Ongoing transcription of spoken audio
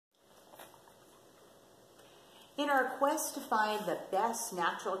In our quest to find the best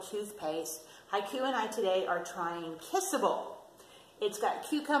natural toothpaste, Haiku and I today are trying Kissable. It's got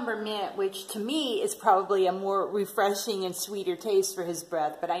cucumber mint, which to me is probably a more refreshing and sweeter taste for his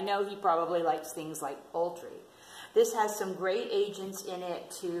breath, but I know he probably likes things like poultry. This has some great agents in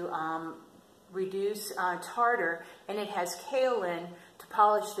it to reduce tartar, and it has kaolin to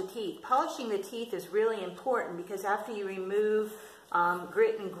polish the teeth. Polishing the teeth is really important because after you remove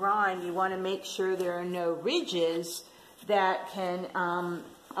grit and grime, you want to make sure there are no ridges that can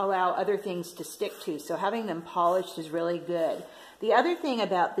allow other things to stick to. So having them polished is really good. The other thing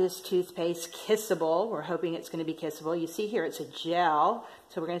about this toothpaste, Kissable, we're hoping it's going to be kissable. You see here it's a gel,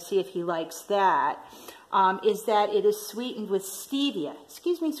 so we're going to see if he likes that, is that it is sweetened with stevia.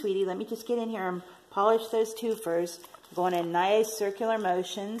 Excuse me, sweetie, let me just get in here and polish those two first. Going in nice circular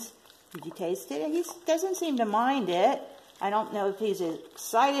motions. Did you taste it? He doesn't seem to mind it. I don't know if he's as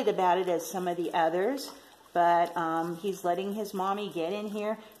excited about it as some of the others, but he's letting his mommy get in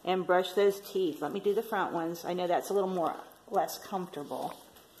here and brush those teeth. Let me do the front ones. I know that's a little less comfortable.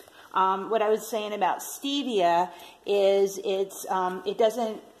 What I was saying about stevia is it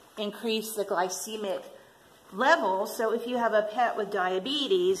doesn't increase the glycemic level, so if you have a pet with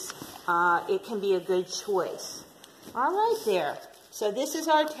diabetes, it can be a good choice. All right there. So this is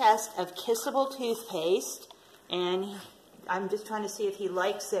our test of Kissable toothpaste, and I'm just trying to see if he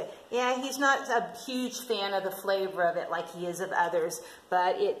likes it. Yeah, he's not a huge fan of the flavor of it like he is of others,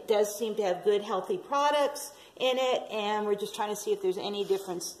 but it does seem to have good, healthy products in it, and we're just trying to see if there's any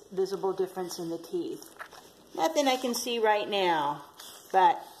visible difference in the teeth. Nothing I can see right now,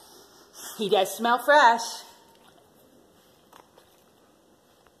 but he does smell fresh.